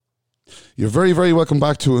You're very, very welcome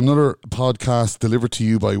back to another podcast delivered to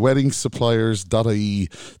you by WeddingSuppliers.ie.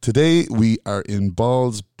 Today we are in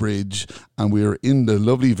Ballsbridge and we are in the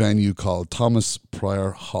lovely venue called Thomas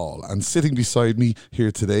Prior Hall. And sitting beside me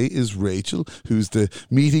here today is Rachel, who's the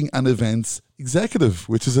Meeting and Events Executive,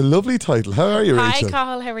 which is a lovely title. How are you, Rachel? Hi,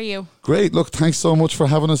 Cathal. How are you? Great. Look, thanks so much for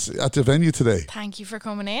having us at the venue today. Thank you for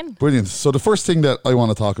coming in. Brilliant. So the first thing that I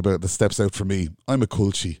want to talk about that steps out for me, I'm a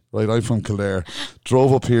Culchie, right? I'm from Kildare.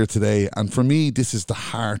 Drove up here today, and for me, this is the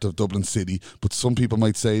heart of Dublin City. But some people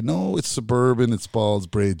might say, no, it's suburban, it's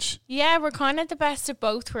Ballsbridge. Yeah, we're kind of the best of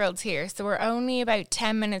both worlds here. So we're only about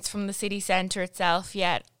 10 minutes from the city centre itself,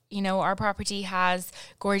 yet you know, our property has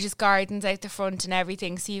gorgeous gardens out the front and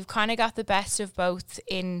everything. So you've kind of got the best of both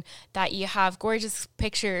in that you have gorgeous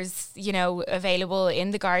pictures, you know, available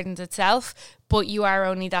in the gardens itself, but you are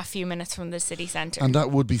only that few minutes from the city centre. And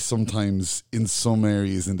that would be sometimes in some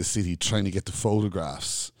areas in the city trying to get the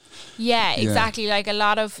photographs. Yeah, exactly. Like a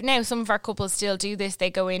lot of now, some of our couples still do this. They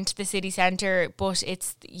go into the city centre, but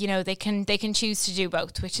it's, you know, they can choose to do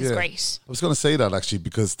both, which is great. I was going to say that actually,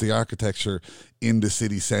 because the architecture in the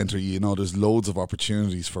city centre, you know, there's loads of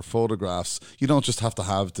opportunities for photographs. You don't just have to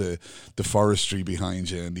have the forestry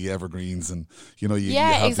behind you and the evergreens, and you know, you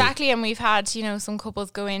have exactly. And we've had, you know, some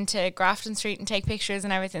couples go into Grafton Street and take pictures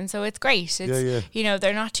and everything. So it's great. It's you know,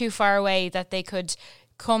 they're not too far away that they could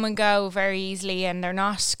come and go very easily, and they're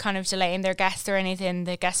not kind of delaying their guests or anything.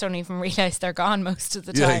 The guests don't even realise they're gone most of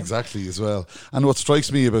the time. Yeah, exactly, as well. And what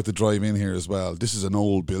strikes me about the drive-in here as well, this is an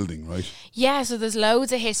old building, right? Yeah, so there's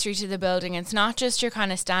loads of history to the building. It's not just your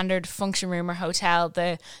kind of standard function room or hotel.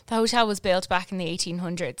 The hotel was built back in the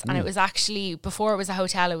 1800s, and it was actually, before it was a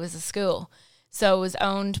hotel, it was a school. So it was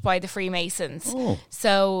owned by the Freemasons. Oh.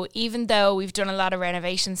 So even though we've done a lot of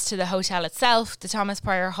renovations to the hotel itself, the Thomas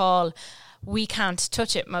Prior Hall, we can't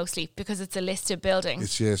touch it mostly because it's a listed building,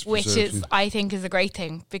 which is, I think, is a great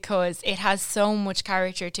thing because it has so much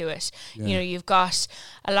character to it. Yeah. You know, you've got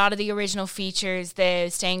a lot of the original features, the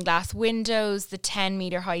stained glass windows, the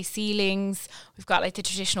 10-metre high ceilings. We've got like the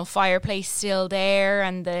traditional fireplace still there,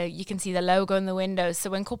 and you can see the logo in the windows. So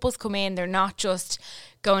when couples come in, they're not just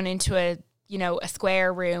going into a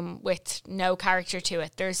square room with no character to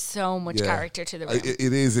it. There's so much character to the room.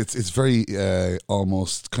 It is. It's very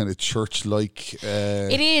almost kind of church-like.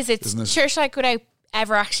 It is. It's church-like without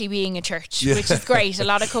ever actually being a church, which is great. A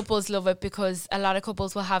lot of couples love it because a lot of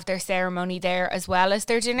couples will have their ceremony there as well as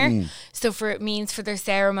their dinner. So it means for their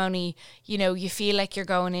ceremony, you know, you feel like you're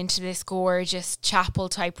going into this gorgeous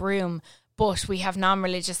chapel-type room, but we have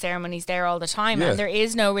non-religious ceremonies there all the time, and there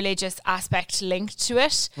is no religious aspect linked to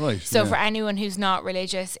it. Right. So for anyone who's not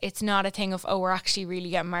religious, it's not a thing of, we're actually really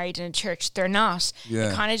getting married in a church. They're not. Yeah.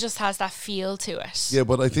 It kind of just has that feel to it. Yeah,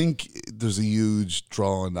 but I think there's a huge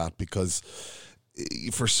draw on that because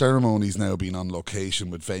for ceremonies now being on location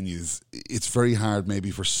with venues, it's very hard maybe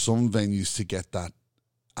for some venues to get that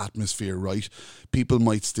atmosphere right. People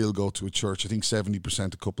might still go to a church. I think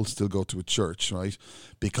 70% of couples still go to a church, right?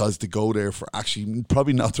 Because they go there for actually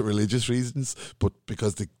probably not the religious reasons, but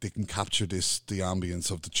because they can capture the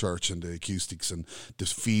ambience of the church and the acoustics and the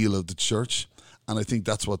feel of the church. And I think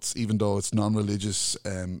that's what's, even though it's non-religious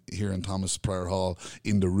here in Thomas Prior Hall,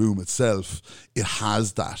 in the room itself, it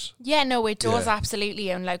has that. Yeah, no, it does, absolutely.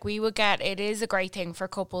 And like it is a great thing for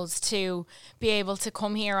couples to be able to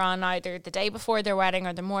come here on either the day before their wedding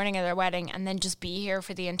or the morning of their wedding and then just be here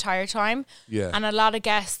for the entire time. Yeah. And a lot of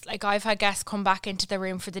guests, like I've had guests come back into the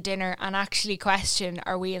room for the dinner and actually question,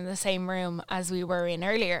 are we in the same room as we were in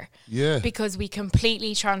earlier? Yeah. Because we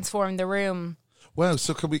completely transformed the room. Well,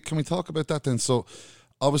 so can we talk about that then? So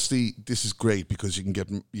obviously this is great because you can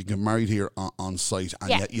get married here on site, and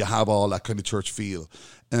yet you have all that kind of church feel.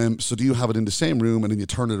 So do you have it in the same room and then you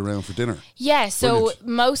turn it around for dinner? Yeah, so brilliant.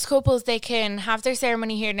 Most couples, they can have their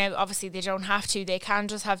ceremony here. Now, obviously they don't have to. They can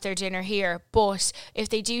just have their dinner here. But if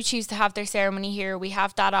they do choose to have their ceremony here, we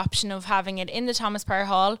have that option of having it in the Thomas Prior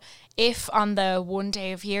Hall. If on the one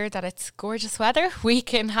day of year that it's gorgeous weather, we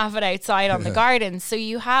can have it outside on the gardens. So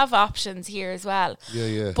you have options here as well.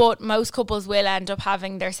 Yeah. But most couples will end up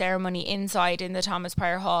having their ceremony inside in the Thomas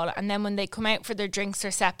Prior Hall. And then when they come out for their drinks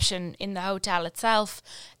reception in the hotel itself,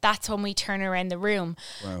 that's when we turn around the room.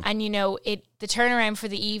 Wow. And, you know, the turnaround for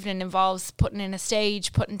the evening involves putting in a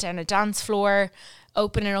stage, putting down a dance floor,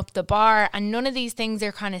 opening up the bar, and none of these things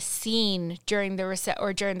are kind of seen during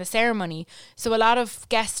the ceremony. So a lot of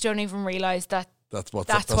guests don't even realise that That's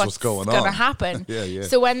what's going to happen. Yeah.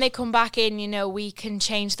 So when they come back in, you know, we can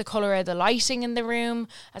change the colour of the lighting in the room.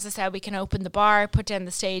 As I said, we can open the bar, put down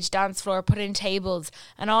the stage, dance floor, put in tables,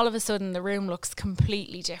 and all of a sudden the room looks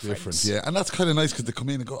completely different. Yeah, and that's kind of nice because they come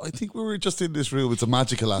in and go, I think we were just in this room. It's a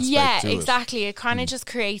magical aspect. Yeah, exactly. It kind of just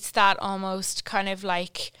creates that almost kind of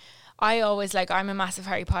like... I'm a massive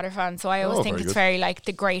Harry Potter fan, so I always think it's very like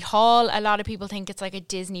the Great Hall. A lot of people think it's like a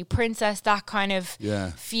Disney princess, that kind of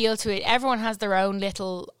feel to it. Everyone has their own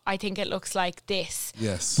little, I think it looks like this.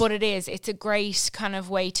 Yes. But it's a great kind of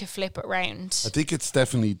way to flip it round. I think it's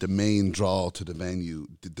definitely the main draw to the venue,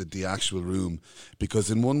 the actual room, because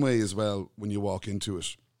in one way as well, when you walk into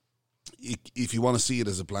it, if you want to see it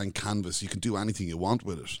as a blank canvas, you can do anything you want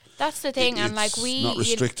with it. That's the thing, and like it's not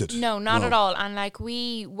restricted. Not at all. And like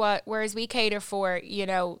whereas we cater for, you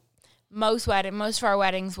know, most of our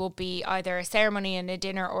weddings will be either a ceremony and a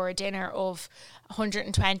dinner, or a dinner of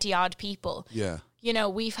 120 odd people. Yeah. You know,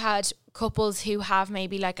 we've had couples who have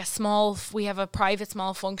maybe like we have a private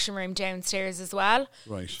small function room downstairs as well.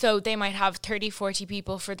 Right. So they might have 30, 40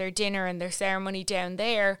 people for their dinner and their ceremony down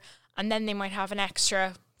there, and then they might have an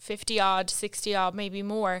extra 50 odd, 60 odd, maybe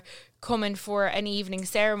more coming for an evening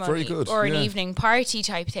ceremony or an evening party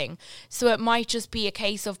type thing. So it might just be a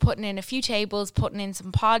case of putting in a few tables, putting in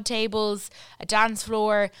some pod tables, a dance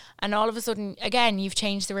floor, and all of a sudden, again, you've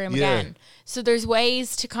changed the room again. So there's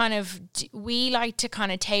ways to kind of, we like to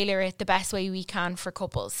kind of tailor it the best way we can for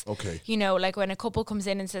couples. Okay. You know, like when a couple comes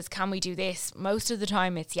in and says, can we do this? Most of the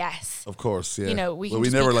time it's yes. Of course, yeah. You know, we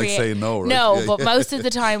never like saying no, right? No, but most of the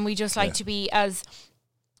time we just like to be as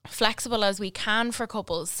flexible as we can for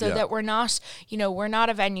couples, so that we're not, you know, we're not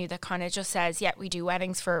a venue that kind of just says, we do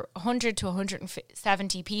weddings for 100 to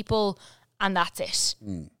 170 people and that's it.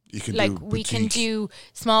 You can we can do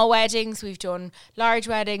small weddings, we've done large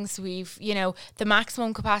weddings, we've, you know, the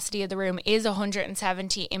maximum capacity of the room is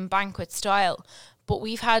 170 in banquet style, but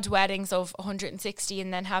we've had weddings of 160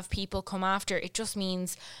 and then have people come after. It just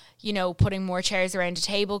means, you know, putting more chairs around a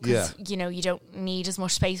table because, you know, you don't need as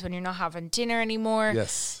much space when you're not having dinner anymore.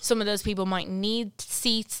 Yes. Some of those people might need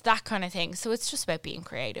seats, that kind of thing. So it's just about being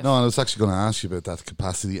creative. No, and I was actually going to ask you about that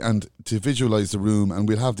capacity and to visualise the room, and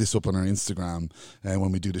we'll have this up on our Instagram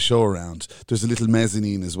when we do the show around. There's a little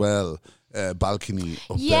mezzanine as well, balcony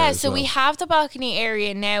up there so we have the balcony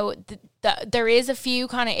area now. There is a few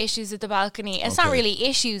kind of issues with the balcony. It's not really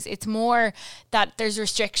issues, it's more that there's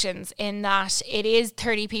restrictions in that it is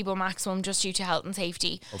 30 people maximum just due to health and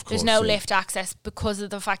safety. Of course, there's no lift access because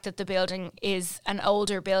of the fact that the building is an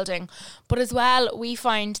older building. But as well, we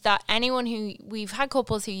find that we've had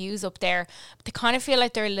couples who use up there, they kind of feel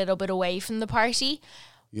like they're a little bit away from the party.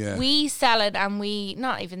 Yeah. We sell it, and we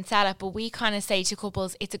not even sell it, but we kind of say to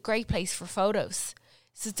couples, it's a great place for photos.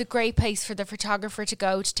 So it's a great place for the photographer to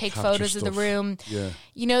go to take photos of the room. Yeah.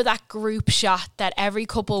 You know, that group shot that every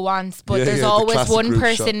couple wants, but there's always one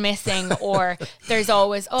person missing, or there's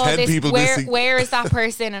always, where is that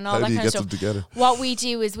person, and all that kind of stuff. Together? What we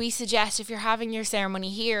do is we suggest, if you're having your ceremony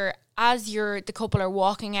here, as the couple are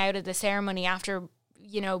walking out of the ceremony after,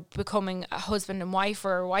 you know, becoming a husband and wife,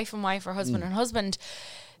 or wife and wife, or husband and husband,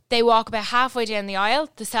 they walk about halfway down the aisle.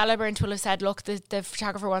 The celebrant will have said, look, the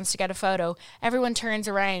photographer wants to get a photo. Everyone turns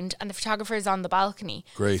around and the photographer is on the balcony.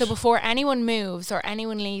 Great. So before anyone moves or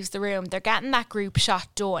anyone leaves the room, they're getting that group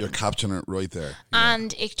shot done. You're capturing it right there.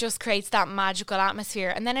 And it just creates that magical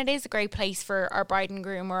atmosphere. And then it is a great place for our bride and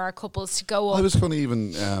groom or our couples to go up. I was going to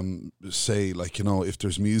even say, like, you know, if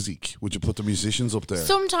there's music, would you put the musicians up there?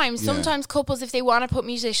 Sometimes couples, if they want to put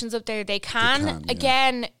musicians up there, they can.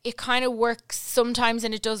 Again, it kind of works sometimes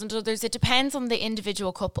and it doesn't others. It depends on the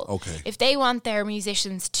individual couple. Okay. If they want their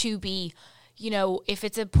musicians to be, you know, if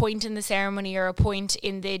it's a point in the ceremony or a point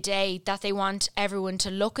in the day that they want everyone to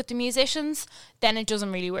look at the musicians, then it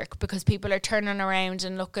doesn't really work because people are turning around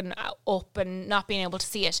and looking up and not being able to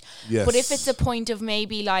see it. Yes. But if it's a point of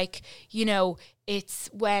maybe like, you know, it's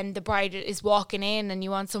when the bride is walking in and you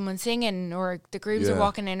want someone singing, or the grooms are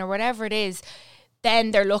walking in, or whatever it is,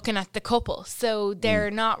 then they're looking at the couple. So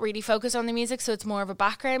they're not really focused on the music, so it's more of a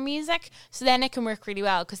background music. So then it can work really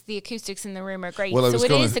well because the acoustics in the room are great. Well, so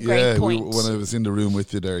it is a great point. When I was in the room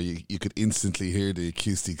with you there, you could instantly hear the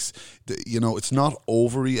acoustics. You know, it's not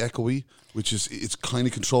overly echoey, which is, it's kind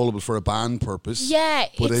of controllable for a band purpose. Yeah.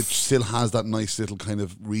 But it still has that nice little kind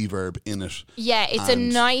of reverb in it. Yeah, it's a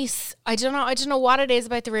nice, I don't know what it is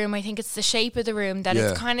about the room. I think it's the shape of the room, that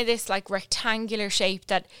it's kind of this like rectangular shape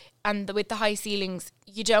that, and with the high ceilings,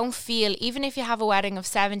 you don't feel, even if you have a wedding of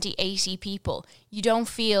 70, 80 people, you don't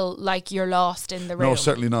feel like you're lost in the room. No,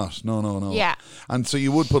 certainly not. No. Yeah. And so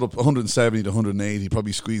you would put up 170 to 180,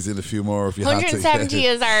 probably squeeze in a few more if you had to. 170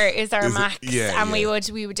 is our max. And we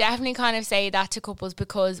would definitely kind of say that to couples,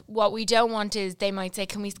 because what we don't want is they might say,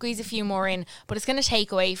 can we squeeze a few more in? But it's going to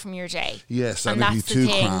take away from your day. Yes, and that's the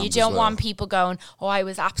thing. You don't want people going, oh, I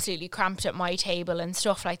was absolutely cramped at my table and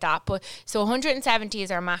stuff like that. But so 170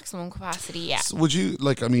 is our maximum capacity, yeah. So would you,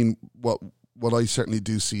 like, I mean, what I certainly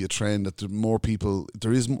do see a trend that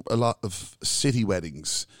there is a lot of city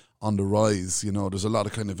weddings on the rise. You know, there's a lot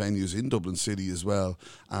of kind of venues in Dublin City as well.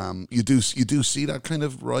 You do see that kind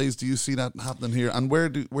of rise. Do you see that happening here? And where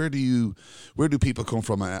do people come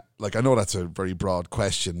from? Like, I know that's a very broad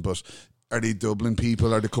question, but are they Dublin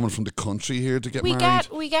people? Are they coming from the country here to get married?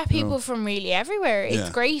 We get people from really everywhere. It's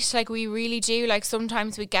great. Like, we really do. Like,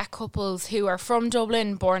 sometimes we get couples who are from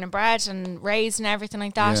Dublin, born and bred and raised and everything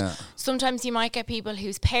like that. Yeah. Sometimes you might get people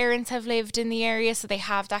whose parents have lived in the area, so they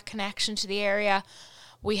have that connection to the area.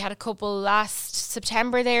 We had a couple last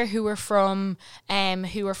September there who were from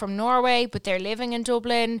Norway, but they're living in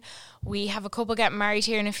Dublin. We have a couple getting married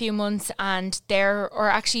here in a few months, and we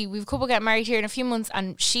have a couple getting married here in a few months,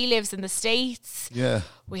 and she lives in the States. Yeah.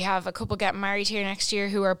 We have a couple getting married here next year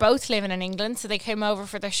who are both living in England, so they came over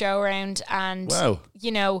for the show round, and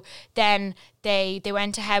then they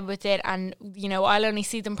went ahead with it, and I'll only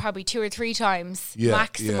see them probably 2 or 3 times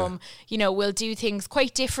maximum. We'll do things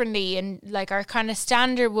quite differently, and like our kind of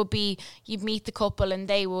standard would be you'd meet the couple and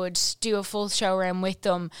they would do a full show round with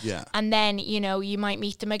them, and then you might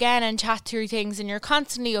meet them again and chat through things, and you're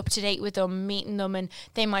constantly up to date with them, meeting them, and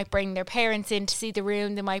they might bring their parents in to see the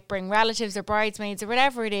room, they might bring relatives or bridesmaids or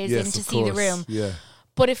whatever it is in to see the room. Yeah.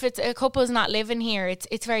 But if it's a couple's not living here,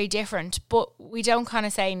 it's very different. But we don't kind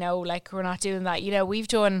of say no, like we're not doing that. We've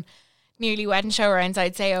done nearly wedding show rounds,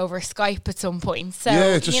 I'd say, over Skype at some point. So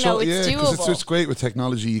it's doable. It's great with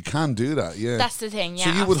technology. You can do that. Yeah, that's the thing. Yeah.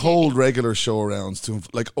 So you would hold regular show rounds to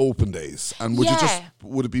like open days, and would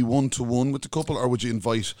it be 1-to-1 with the couple, or would you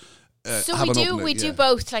invite? So we do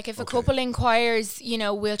both. Like if a couple inquires,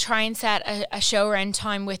 we'll try and set a show round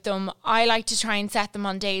time with them. I like to try and set them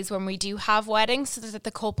on days when we do have weddings, so that the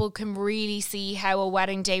couple can really see how a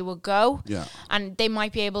wedding day will go. Yeah. And they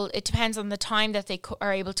might be able, it depends on the time that they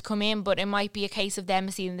are able to come in, but it might be a case of them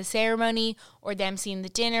seeing the ceremony, or them seeing the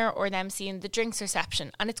dinner, or them seeing the drinks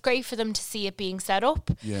reception. And it's great for them to see it being set up.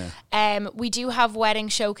 Yeah. We do have wedding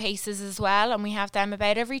showcases as well, and we have them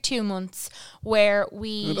about every 2 months where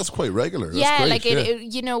we... that's quite regular. That's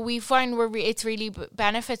great. We find it's really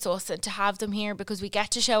benefits us to have them here, because we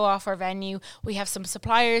get to show off our venue. We have some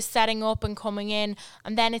suppliers setting up and coming in,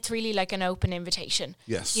 and then it's really like an open invitation.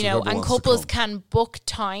 Yes, and couples can book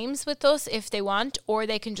times with us if they want, or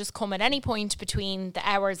they can just come at any point between the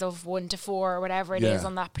hours of 1 to 4 or whatever it is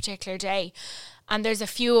on that particular day. And there's a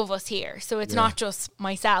few of us here, so it's not just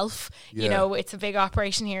myself. It's a big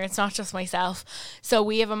operation here. It's not just myself. So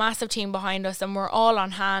we have a massive team behind us, and we're all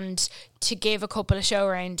on hand to give a couple a show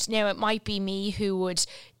round. Now, it might be me who would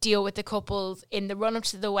deal with the couples in the run-up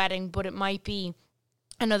to the wedding, but it might be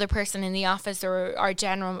another person in the office, or our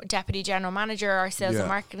deputy general manager, our sales and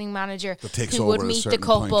marketing manager, who would meet the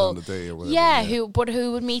couple.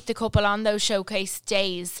 Who would meet the couple on those showcase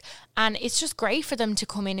days. And it's just great for them to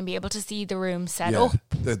come in and be able to see the room set up.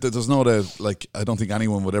 There's no doubt, like, I don't think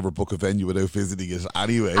anyone would ever book a venue without visiting it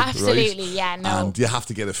anyway. Absolutely, right? yeah, no. And you have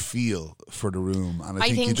to get a feel for the room. And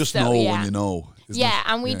I think you just know when you know.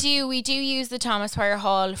 And we do use the Thomas Prior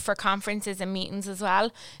Hall for conferences and meetings as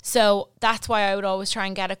well. So that's why I would always try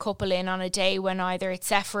and get a couple in on a day when either it's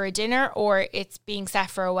set for a dinner or it's being set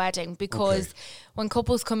for a wedding, because when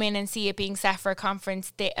couples come in and see it being set for a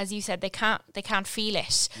conference, they, as you said, they can't feel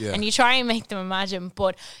it. Yeah. And you try and make them imagine.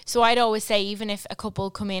 But so I'd always say, even if a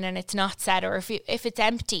couple come in and it's not set, or if it's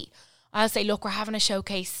empty, I'll say, look, we're having a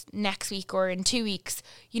showcase next week or in 2 weeks.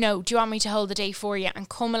 Do you want me to hold the day for you? And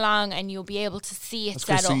come along, and you'll be able to see it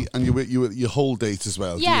set up. And you hold dates as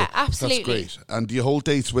well. Yeah, absolutely. That's great. And do you hold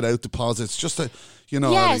dates without deposits? Just to...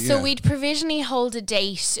 So we'd provisionally hold a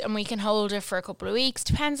date, and we can hold it for a couple of weeks.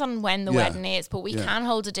 Depends on when the wedding is, but we can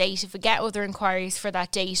hold a date. If we get other inquiries for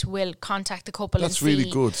that date, we'll contact the couple and see. That's really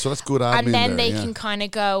good. So that's good admin. And then they can kind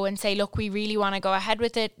of go and say, look, we really want to go ahead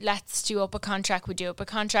with it. Let's do up a contract. We do up a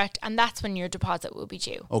contract, and that's when your deposit will be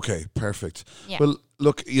due. Okay, perfect. Yeah. Well,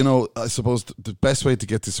 look, I suppose the best way to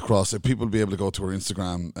get this across, if people will be able to go to our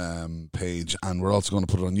Instagram page, and we're also going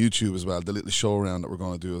to put it on YouTube as well, the little show around that we're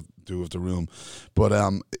going to do of the room. But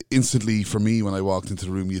instantly for me, when I walked into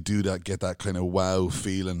the room, you do get that kind of wow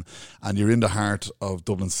feeling, and you're in the heart of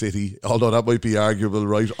Dublin City, although that might be arguable,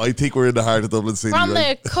 right? I think we're in the heart of Dublin City. We're on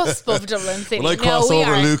the cusp of Dublin City. When I cross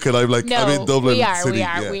over Lucan, I'm like, I'm in Dublin City. We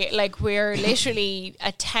are. Yeah. We're literally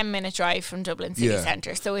a 10-minute drive from Dublin City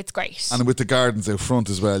Centre, so it's great. And with the gardens out front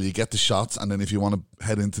as well, you get the shots, and then if you want to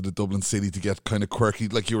head into the Dublin City to get kind of quirky,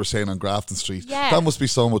 like you were saying on Grafton Street, that must be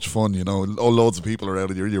so much fun, loads of people around,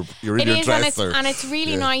 and you're in your dress. And it's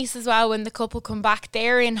really nice as well when the couple come back,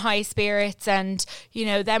 they're in high spirits, and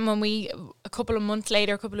then when a couple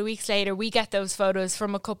of weeks later, we get those photos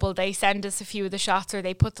from a couple, they send us a few of the shots, or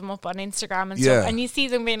they put them up on Instagram and stuff, and you see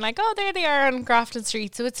them being like, oh, there they are on Grafton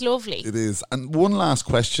Street, so it's lovely. It is. And one last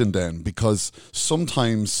question then, because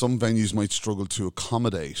sometimes some venues might struggle to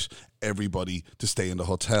accommodate everybody to stay in the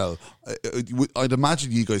hotel. I'd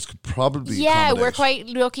imagine you guys could probably accommodate. We're quite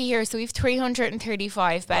lucky here, so we've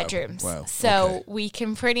 335 bedrooms. Wow. So we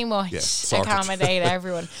can pretty much accommodate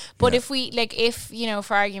everyone. But if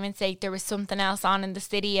for argument's sake there was something else on in the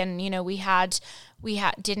city, and we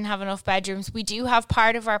didn't have enough bedrooms, we do have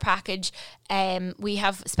part of our package, we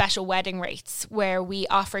have special wedding rates where we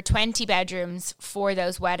offer 20 bedrooms for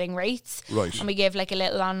those wedding rates, right? And we give like a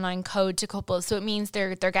little online code to couples, so it means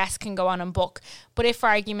their guests can go on and book. But if for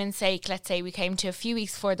argument's sake, let's say we came to a few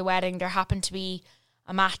weeks before the wedding, there happened to be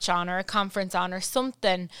a match on or a conference on or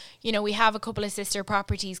something, we have a couple of sister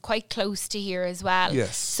properties quite close to here as well.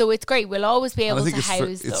 Yes. So it's great. We'll always be able to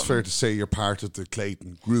house them. It's fair to say you're part of the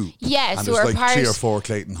Clayton group. Yeah, and so there's we're like 3 or 4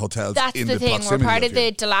 Clayton hotels that's in the thing. proximity. We're part of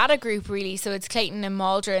the Dalata group, really. So it's Clayton and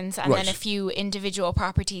Maldron's, and right. then a few individual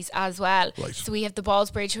properties as well. Right. So we have the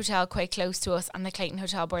Ballsbridge Hotel quite close to us and the Clayton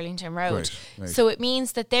Hotel Burlington Road. Right. So it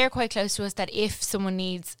means that they're quite close to us, that if someone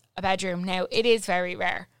needs a bedroom, now it is very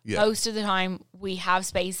rare. Yeah. Most of the time we have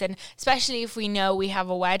space, and especially if we know we have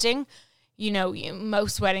a wedding,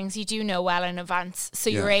 most weddings you do know well in advance, so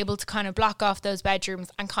you're able to kind of block off those bedrooms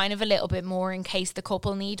and kind of a little bit more in case the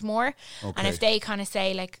couple need more. Okay. And if they kind of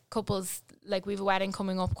say, like, couples, like we've a wedding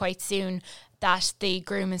coming up quite soon that the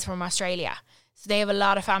groom is from Australia, so they have a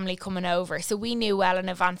lot of family coming over. So we knew well in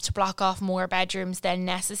advance to block off more bedrooms than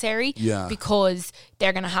necessary, because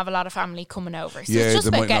they're going to have a lot of family coming over. So it's just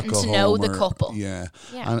about getting to know the couple. Yeah.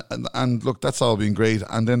 And look, that's all been great.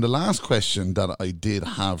 And then the last question that I did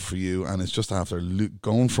have for you, and it's just after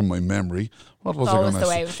going from my memory. What was I going to say? The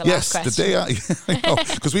way with the last question. The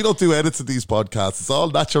day because we don't do edits of these podcasts. It's all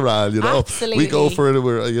natural, Absolutely. We go for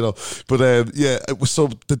it, But so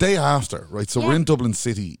the day after, right? So we're in Dublin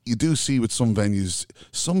City. You do see with some venues,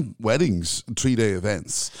 some weddings, 3-day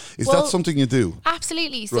events. Is that something you do?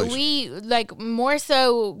 Absolutely. So we, like, more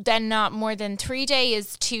so than not, more than 3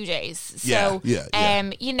 days, 2 days. So,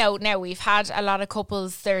 now we've had a lot of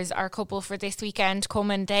couples. There's our couple for this weekend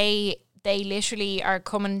coming. They literally are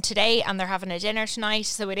coming today and they're having a dinner tonight.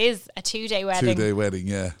 So it is a 2-day wedding. 2-day wedding,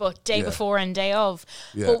 yeah. But day before and day of.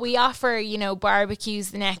 Yeah. But we offer,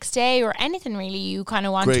 barbecues the next day or anything really you kind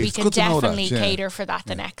of want. Great. We can definitely cater for that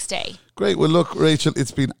the next day. Great. Well, look, Rachel,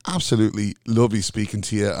 it's been absolutely lovely speaking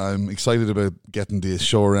to you. I'm excited about getting the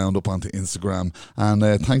show around up onto Instagram.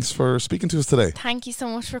 And thanks for speaking to us today. Thank you so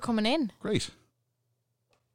much for coming in. Great.